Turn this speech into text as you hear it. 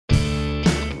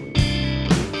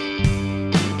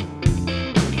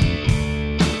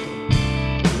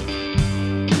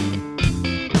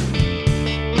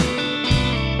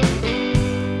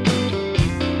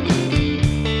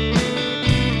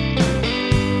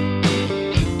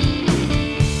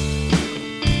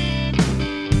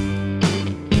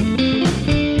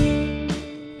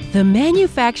The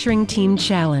Manufacturing Team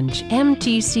Challenge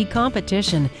 (MTC)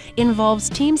 competition involves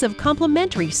teams of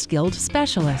complementary skilled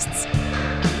specialists.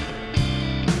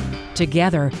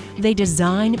 Together, they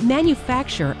design,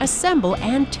 manufacture, assemble,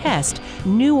 and test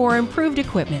new or improved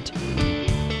equipment,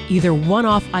 either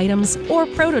one-off items or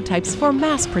prototypes for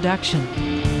mass production.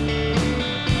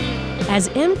 As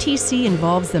MTC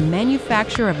involves the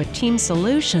manufacture of a team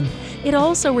solution, it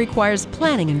also requires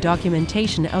planning and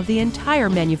documentation of the entire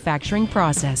manufacturing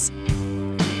process.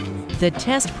 The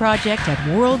test project at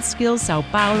WorldSkills Sao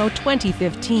Paulo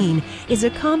 2015 is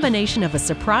a combination of a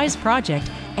surprise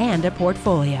project and a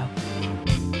portfolio.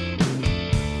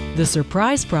 The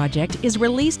surprise project is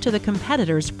released to the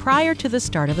competitors prior to the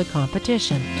start of the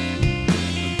competition.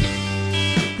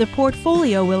 The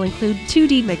portfolio will include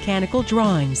 2D mechanical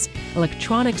drawings,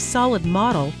 electronic solid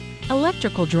model,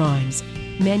 electrical drawings,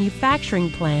 manufacturing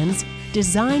plans,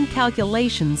 design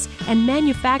calculations, and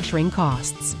manufacturing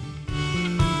costs.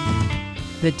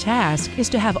 The task is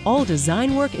to have all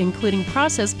design work, including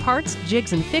process parts,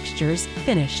 jigs, and fixtures,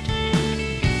 finished.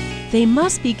 They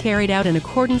must be carried out in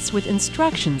accordance with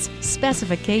instructions,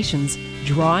 specifications,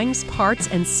 drawings, parts,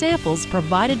 and samples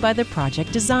provided by the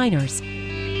project designers.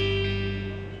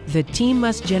 The team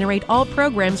must generate all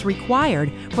programs required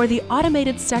for the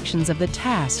automated sections of the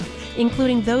task,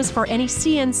 including those for any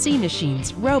CNC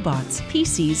machines, robots,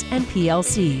 PCs, and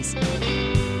PLCs.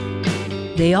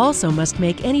 They also must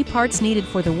make any parts needed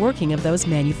for the working of those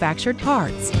manufactured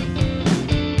parts.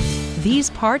 These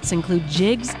parts include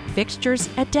jigs, fixtures,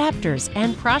 adapters,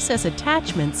 and process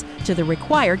attachments to the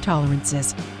required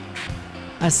tolerances.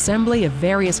 Assembly of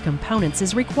various components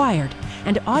is required,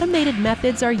 and automated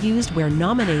methods are used where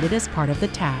nominated as part of the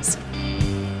task.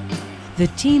 The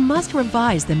team must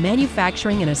revise the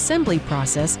manufacturing and assembly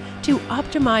process to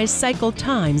optimize cycle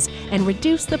times and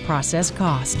reduce the process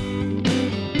cost.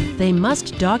 They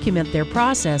must document their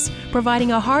process,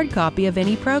 providing a hard copy of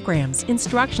any programs,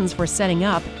 instructions for setting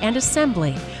up and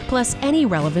assembly, plus any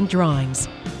relevant drawings.